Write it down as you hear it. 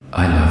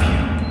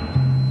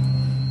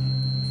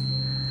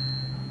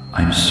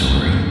I'm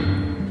sorry.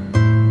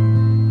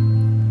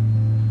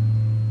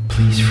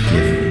 Please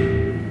forgive me.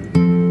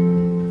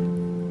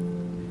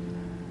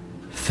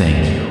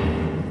 Thank you.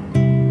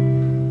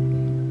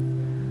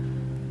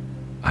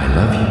 I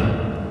love you.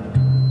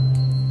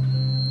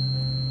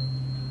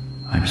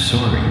 I'm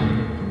sorry.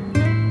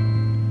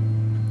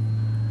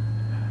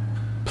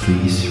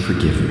 Please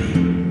forgive me.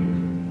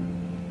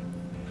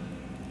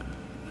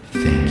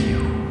 Thank you.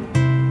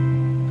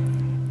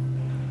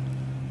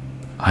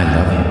 I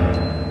love you.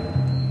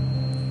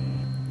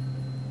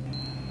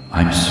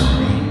 I'm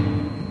sorry.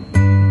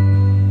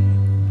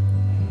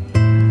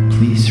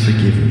 Please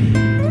forgive me.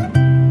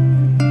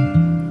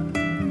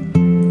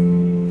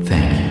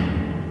 Thank you.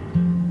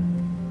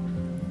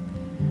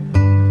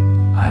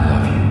 I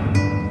love you.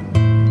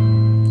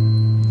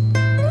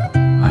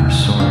 I'm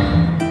sorry.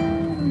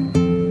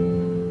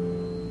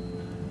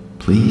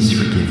 Please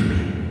forgive me.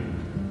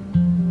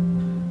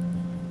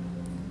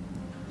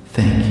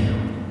 Thank you.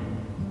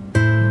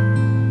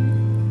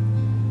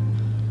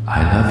 I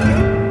love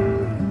you.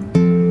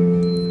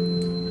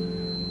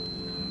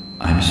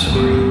 I'm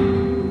sorry.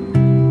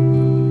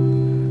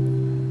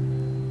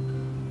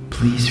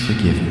 Please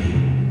forgive me.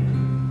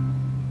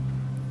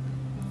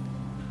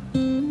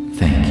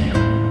 Thank you.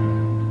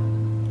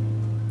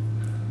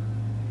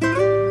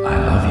 I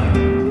love you.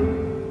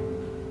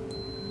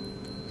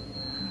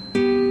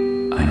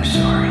 I'm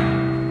sorry.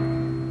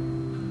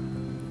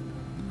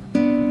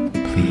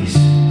 Please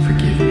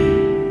forgive me.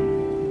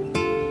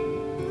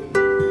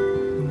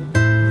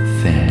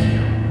 Thank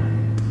you.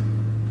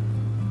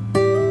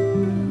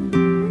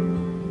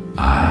 I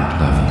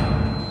love you.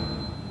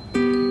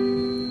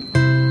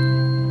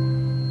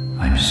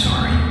 I'm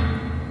sorry.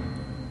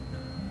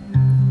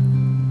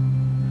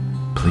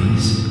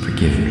 Please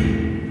forgive me.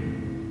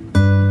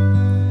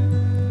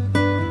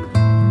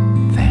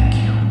 Thank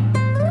you.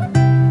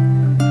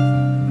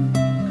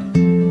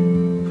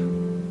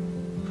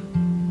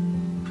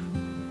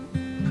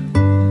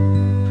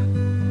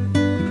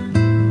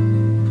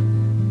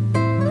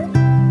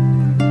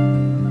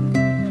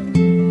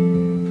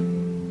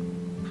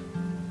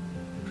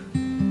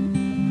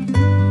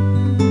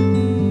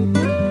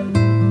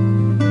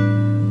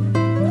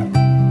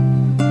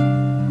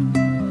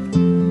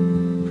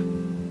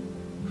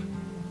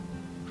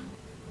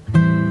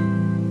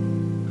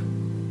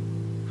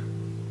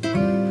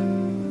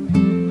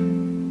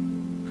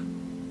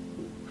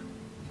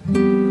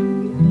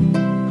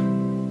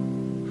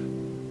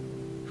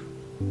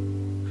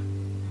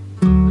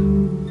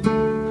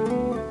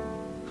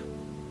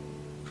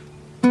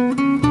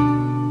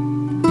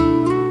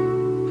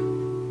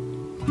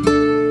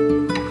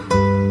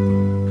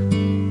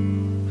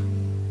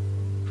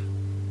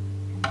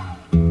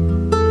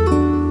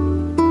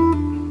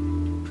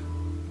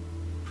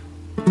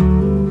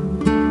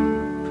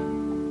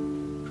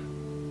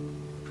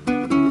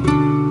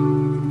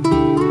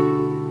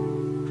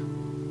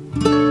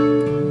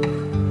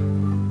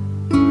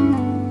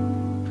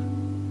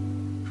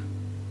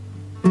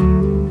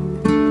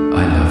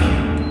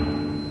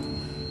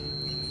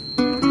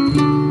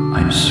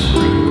 I'm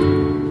sorry.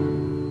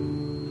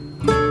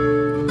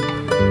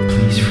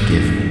 Please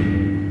forgive me.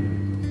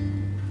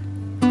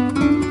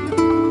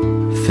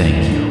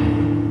 Thank you.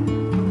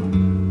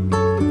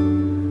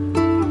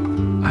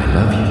 I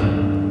love you.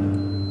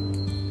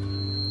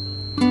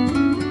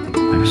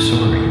 I'm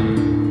sorry.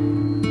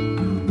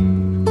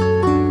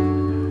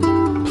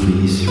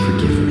 Please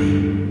forgive me.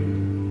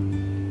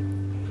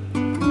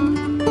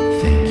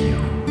 Thank you.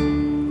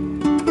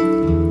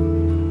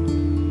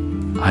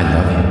 I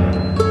love you.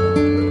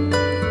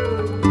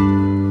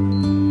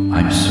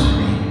 I'm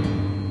sorry.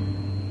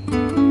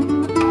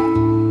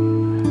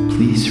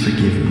 Please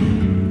forgive me.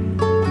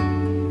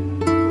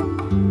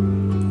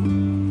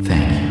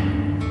 Thank you.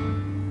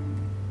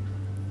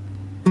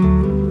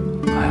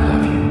 I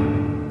love you.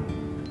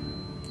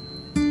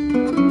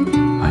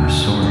 I'm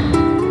sorry.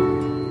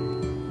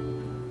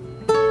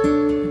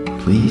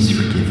 Please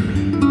forgive me.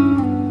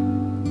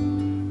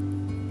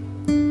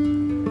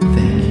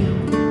 Thank you.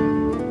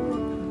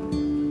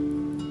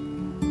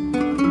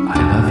 I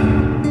love you.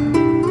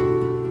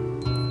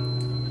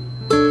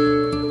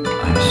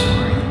 I'm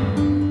sorry.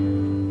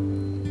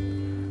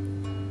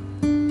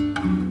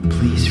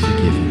 Please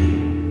forgive me.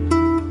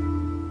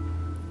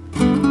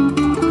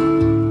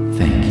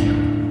 Thank you.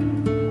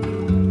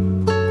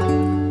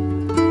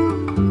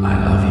 I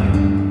love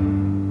you.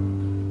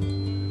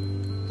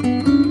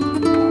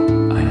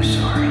 I'm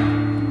sorry.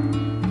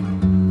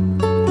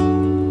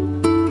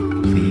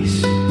 Please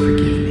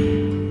forgive me.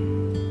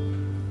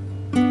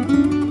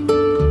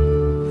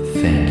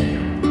 Thank you.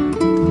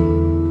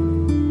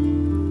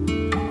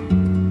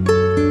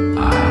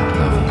 I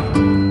love you.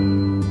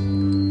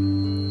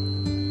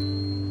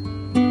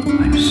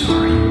 I'm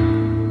sorry.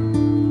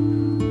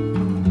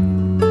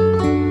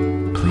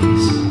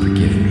 Please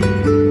forgive me.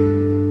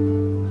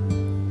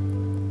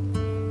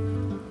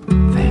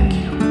 Thank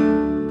you.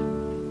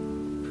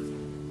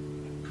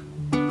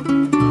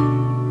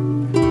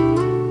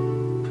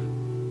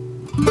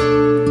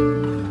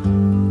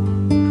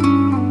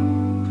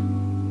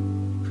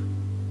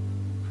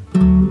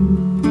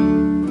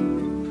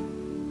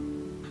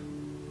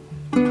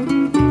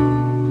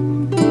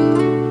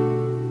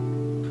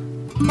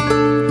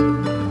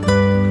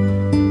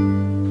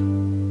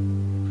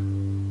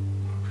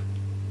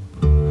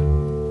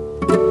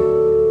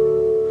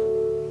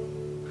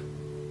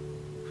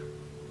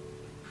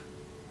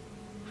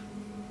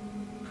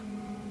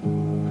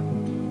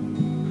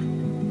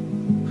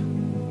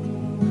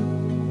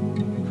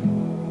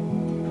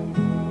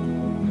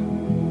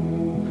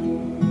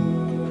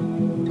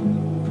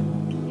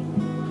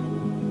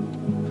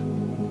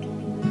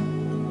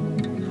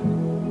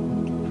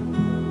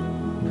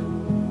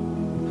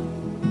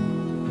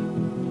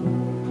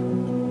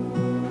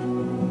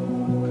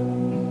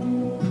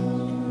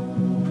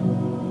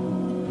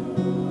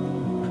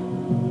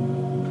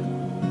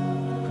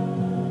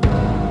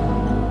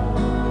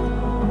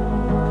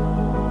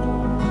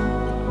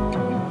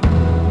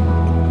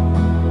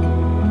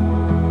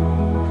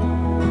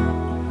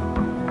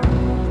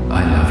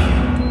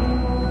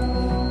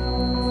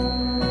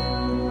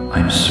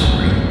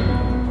 sorry.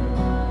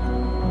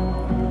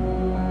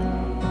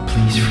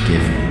 Please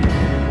forgive me.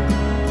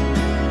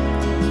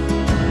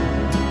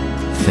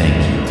 Thank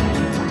you.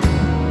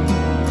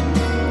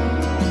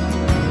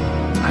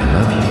 I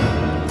love you.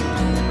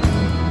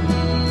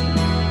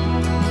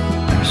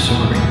 I'm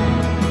sorry.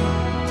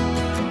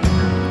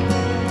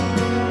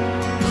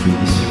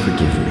 Please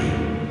forgive me.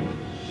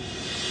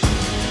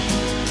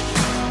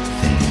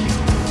 Thank you.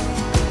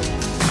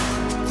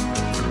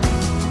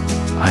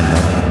 I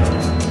love you.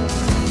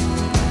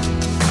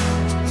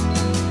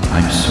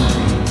 I'm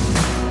sorry.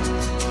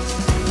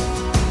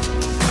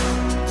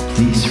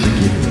 Please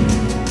forgive me.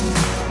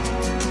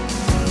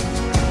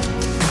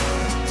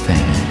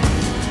 Thank you.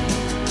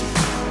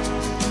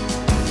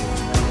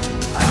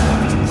 I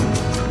love you.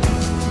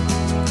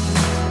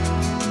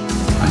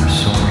 I'm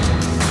sorry.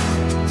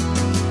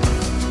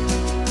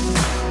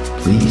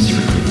 Please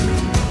forgive me.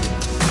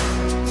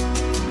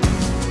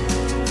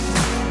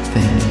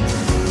 Thank you.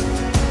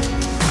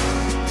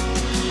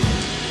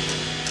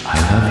 I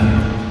love you.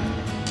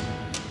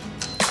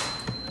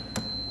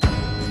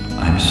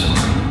 I'm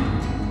sorry.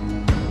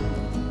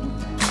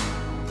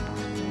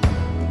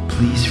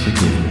 Please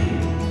forgive me.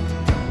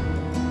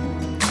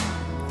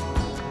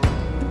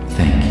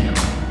 Thank you.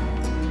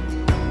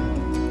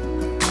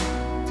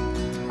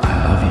 I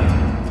love you.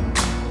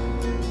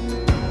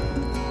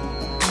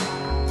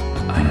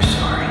 I'm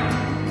sorry.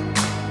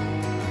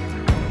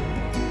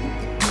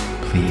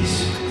 Please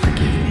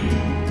forgive me.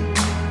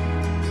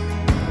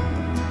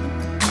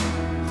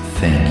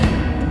 Thank you.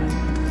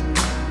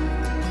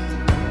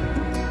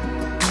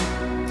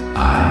 I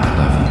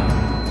love you.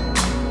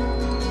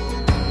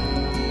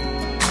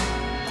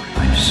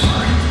 I'm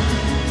sorry.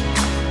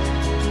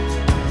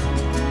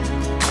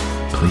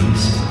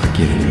 Please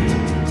forgive me.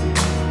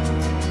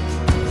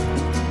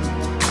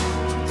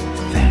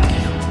 Thank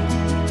you.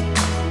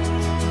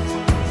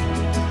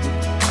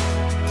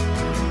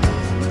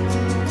 I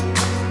love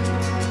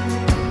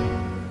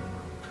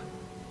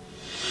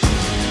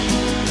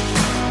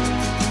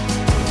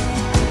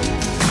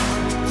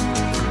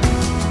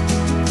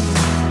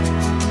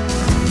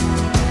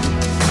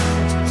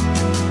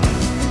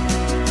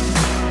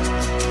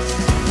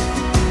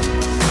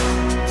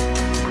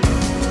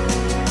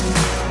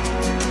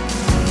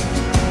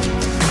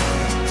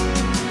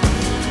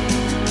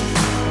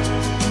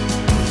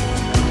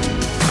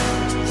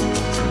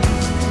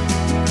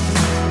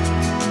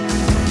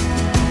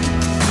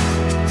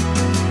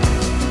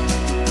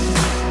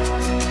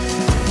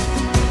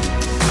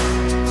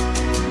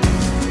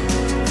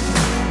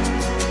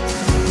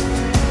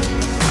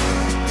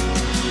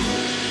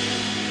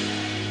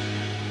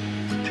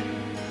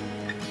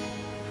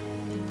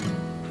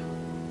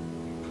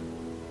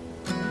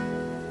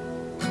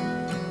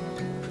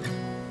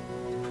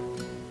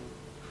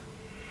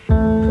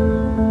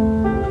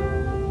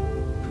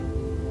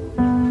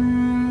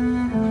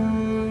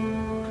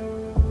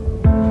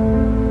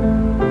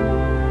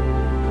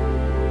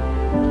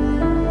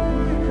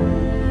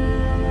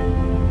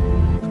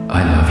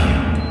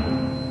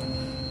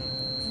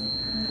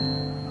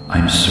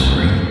I'm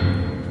sorry.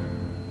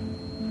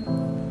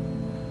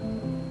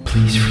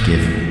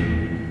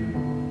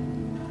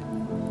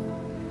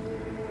 Please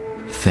forgive me.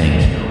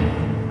 Thank you.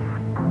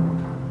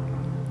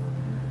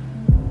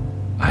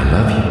 I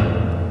love you.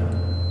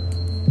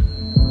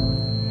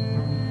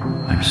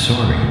 I'm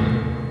sorry.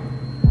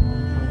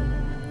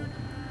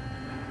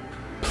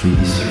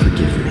 Please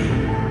forgive me.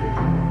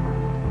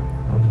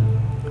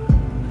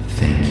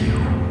 Thank you.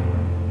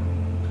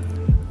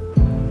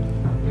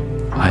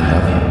 I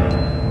love you.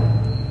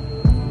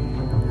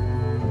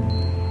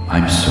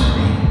 I'm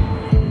sorry.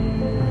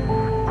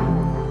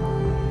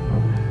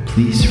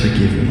 Please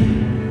forgive me.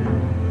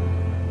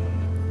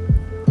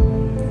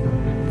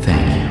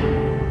 Thank you.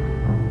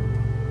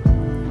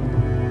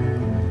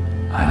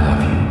 I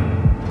love you.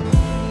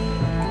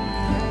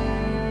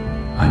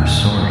 I'm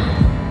sorry.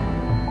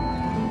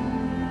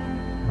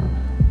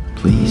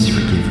 Please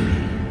forgive me.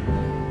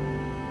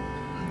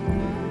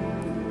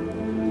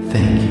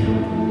 Thank you.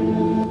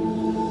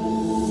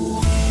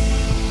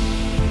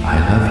 I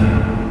love you.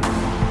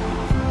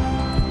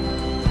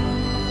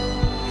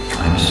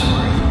 I'm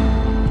sorry.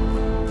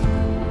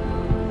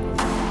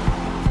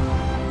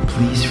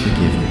 Please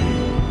forgive me.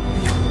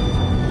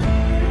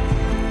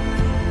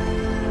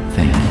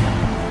 Thank you.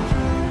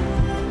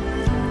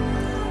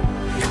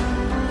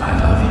 I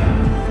love you.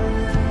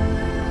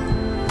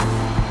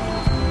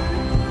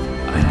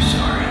 I'm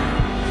sorry.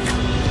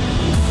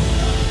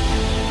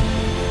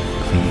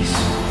 Please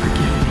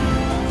forgive me.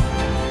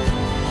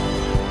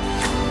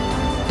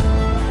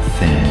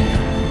 Thank you.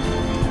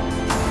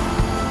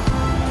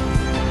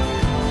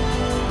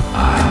 I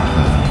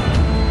love you.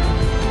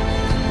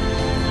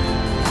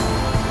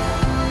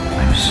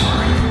 I'm sorry.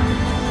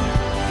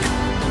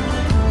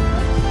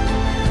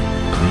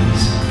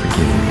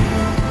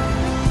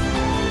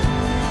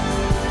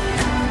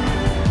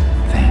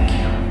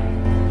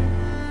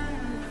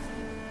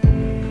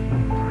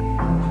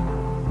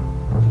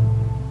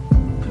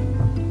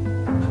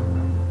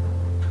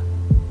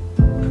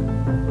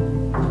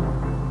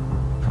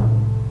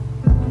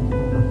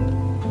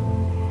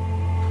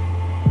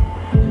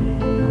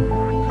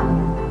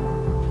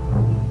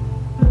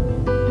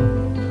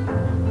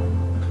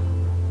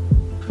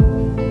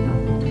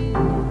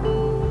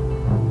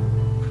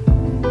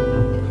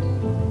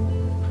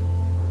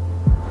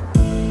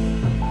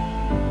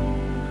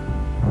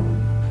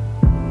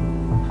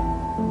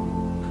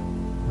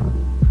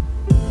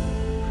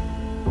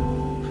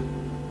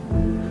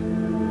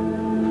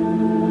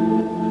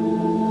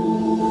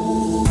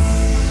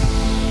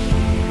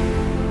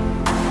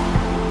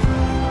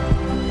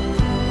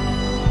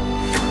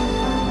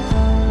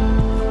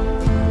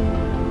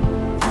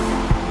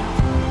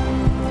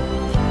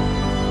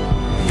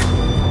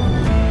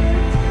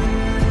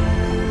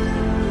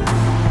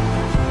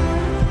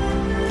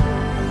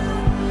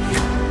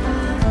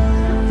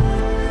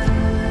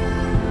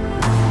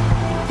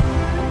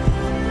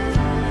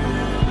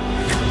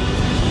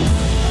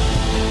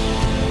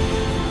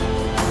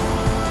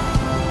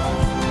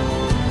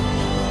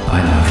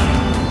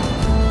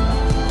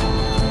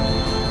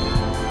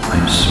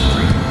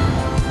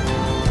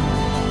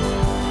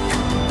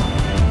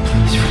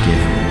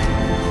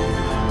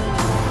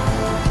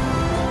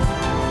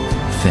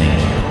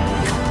 Thank you.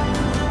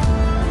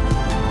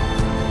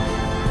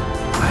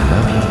 I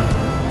love you.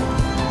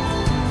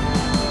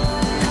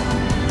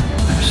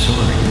 I'm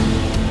sorry.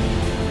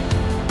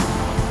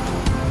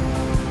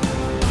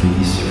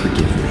 Please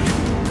forgive me.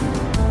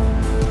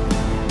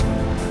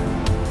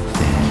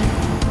 Thank you.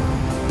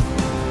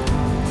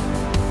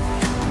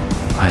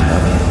 I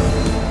love you.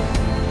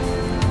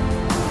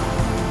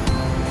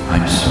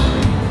 I'm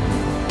sorry.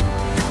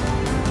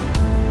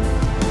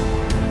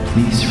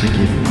 Please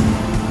forgive me.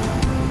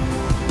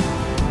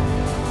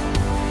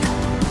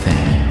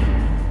 Thank you.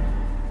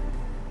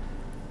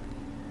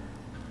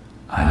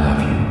 I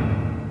love you.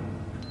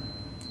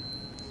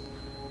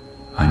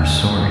 I'm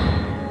sorry.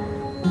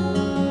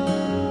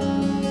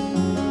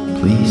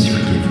 Please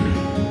forgive me.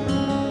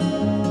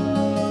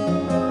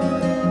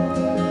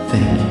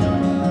 Thank you.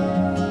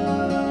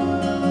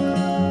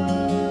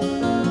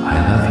 I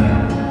love you.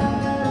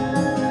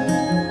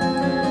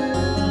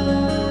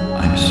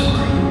 I'm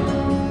sorry.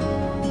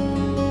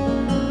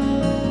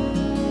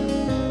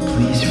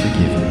 Please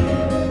forgive me.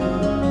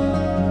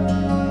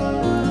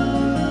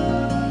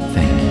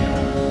 Thank you.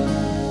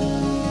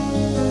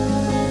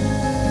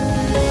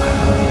 I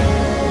love you.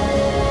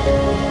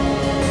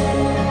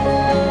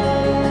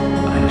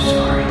 I'm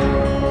sorry.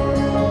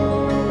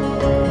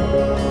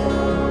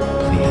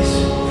 Please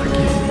forgive me.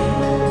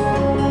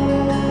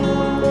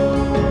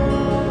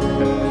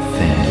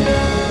 Thank you.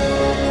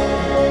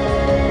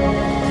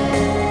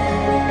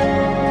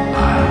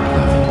 I love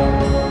you.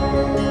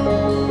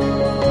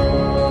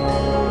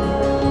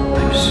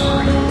 I'm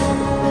sorry.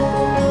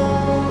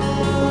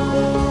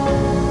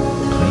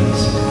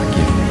 Please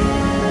forgive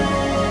me.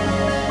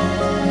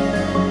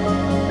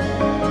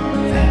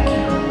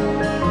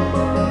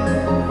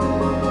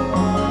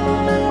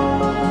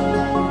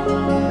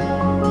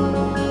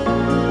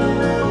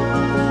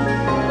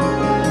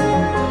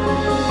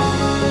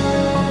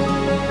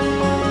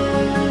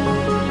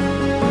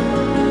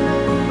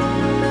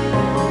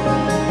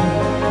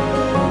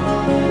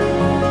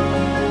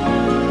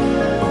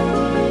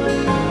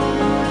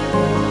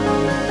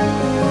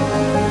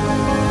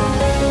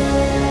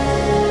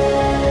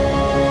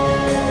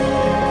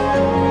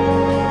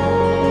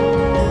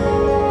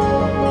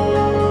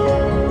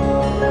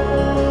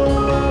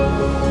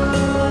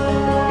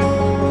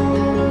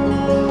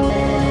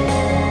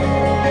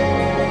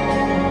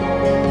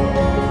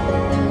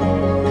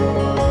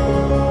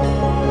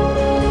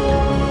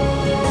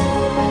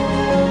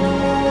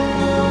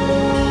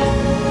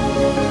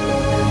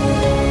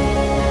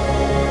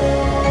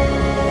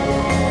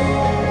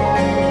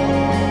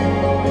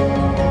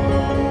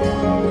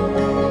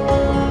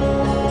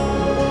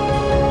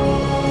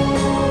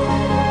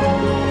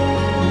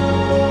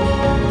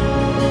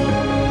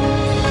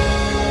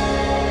 Thank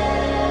you.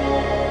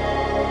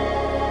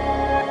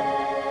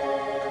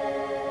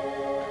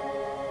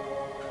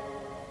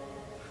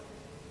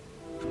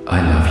 I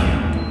love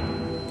you.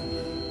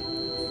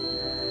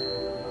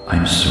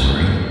 I'm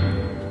sorry.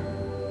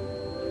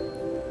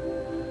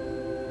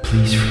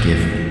 Please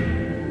forgive me.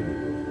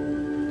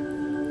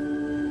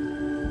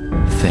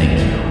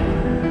 Thank you.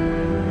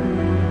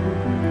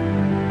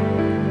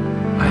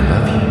 I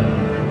love you.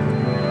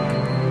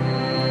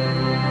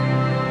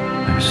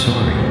 I'm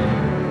sorry.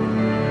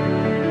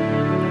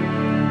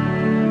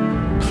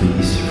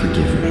 Please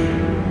forgive me.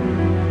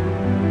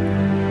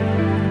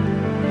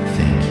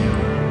 Thank you.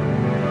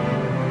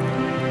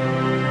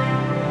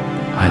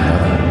 I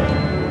love you.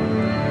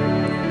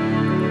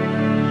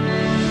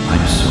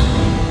 I'm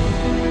sorry.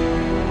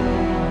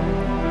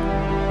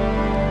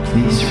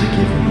 Please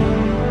forgive me.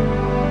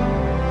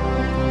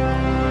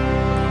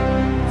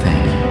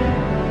 Thank you.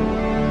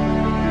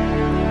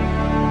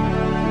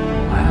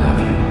 I love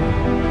you.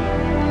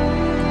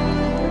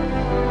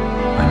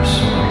 I'm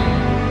sorry.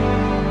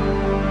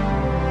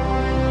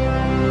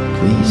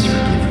 Please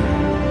forgive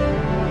me.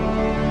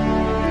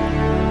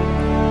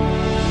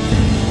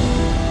 Thank you.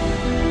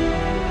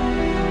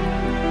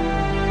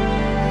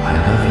 I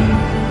love you.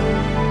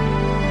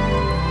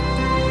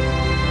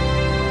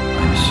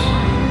 I'm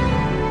sorry.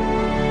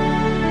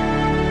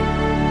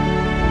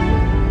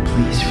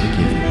 Please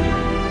forgive me.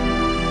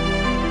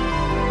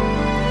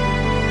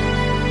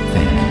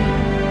 Thank you.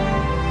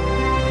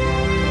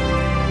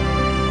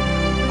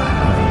 I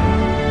love you.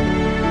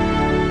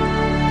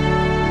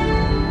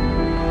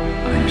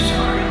 I'm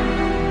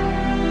sorry.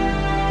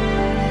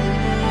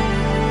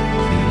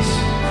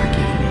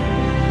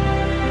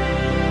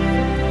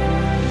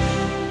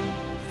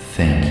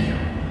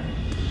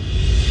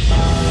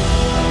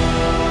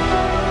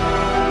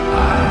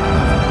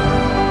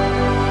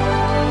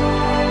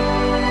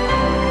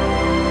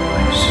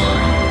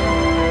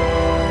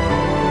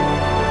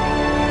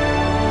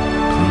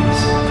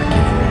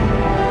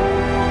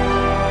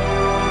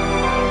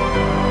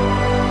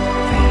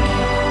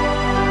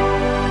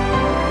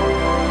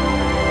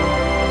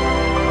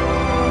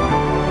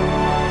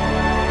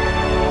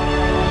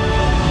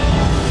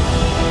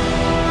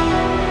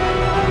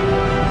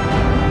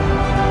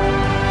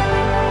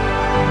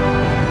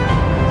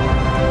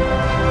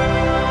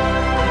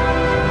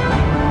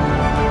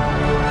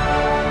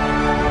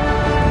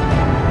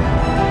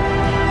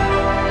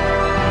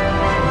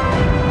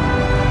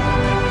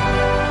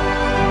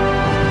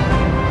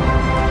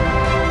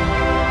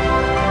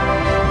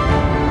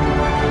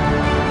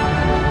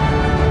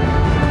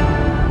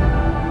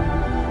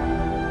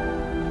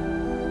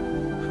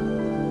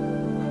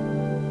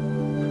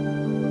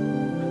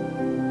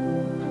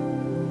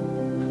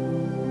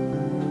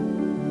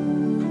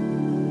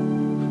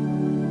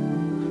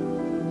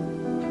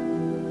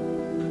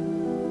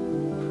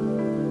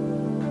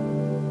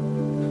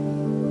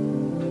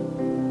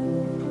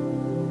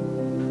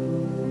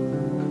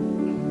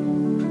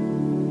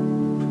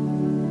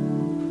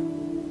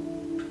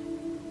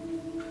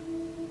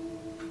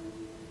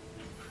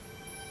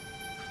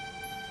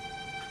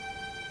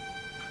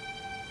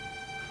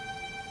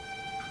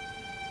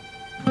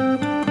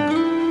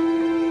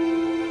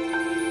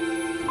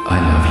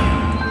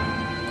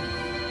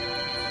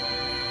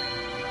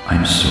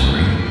 I'm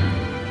sorry.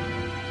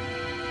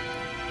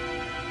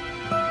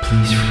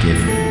 Please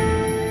forgive me.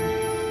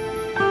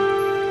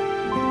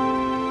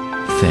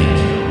 Thank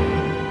you.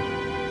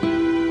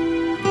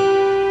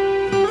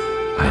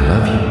 I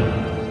love you.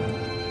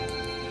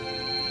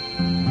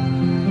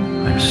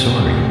 I'm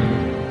sorry.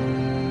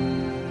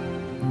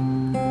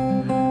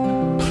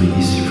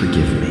 Please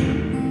forgive me.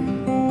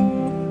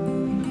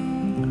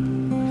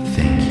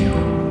 Thank you.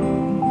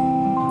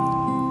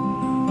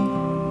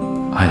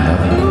 I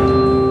love you.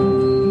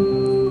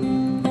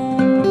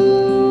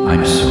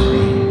 I'm sorry.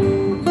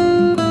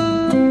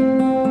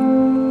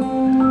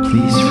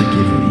 Please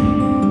forgive me.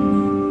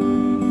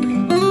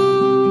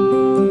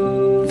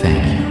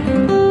 Thank you.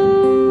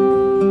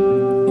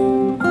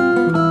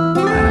 I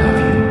love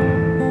you.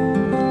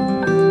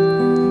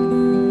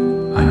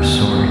 I'm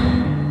sorry.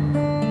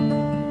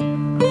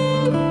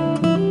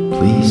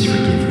 Please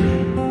forgive me.